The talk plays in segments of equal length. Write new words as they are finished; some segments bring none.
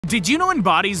Did you know in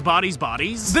Bodies,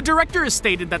 the director has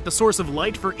stated that the source of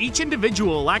light for each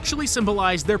individual actually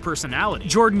symbolized their personality.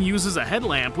 Jordan uses a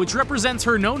headlamp, which represents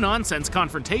her no-nonsense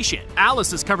confrontation.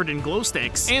 Alice is covered in glow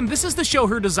sticks, and this is to show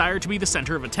her desire to be the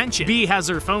center of attention. Bee has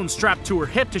her phone strapped to her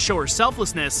hip to show her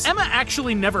selflessness. Emma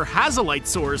actually never has a light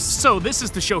source, so this is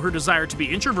to show her desire to be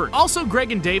introverted. Also,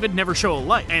 Greg and David never show a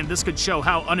light, and this could show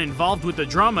how uninvolved with the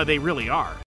drama they really are.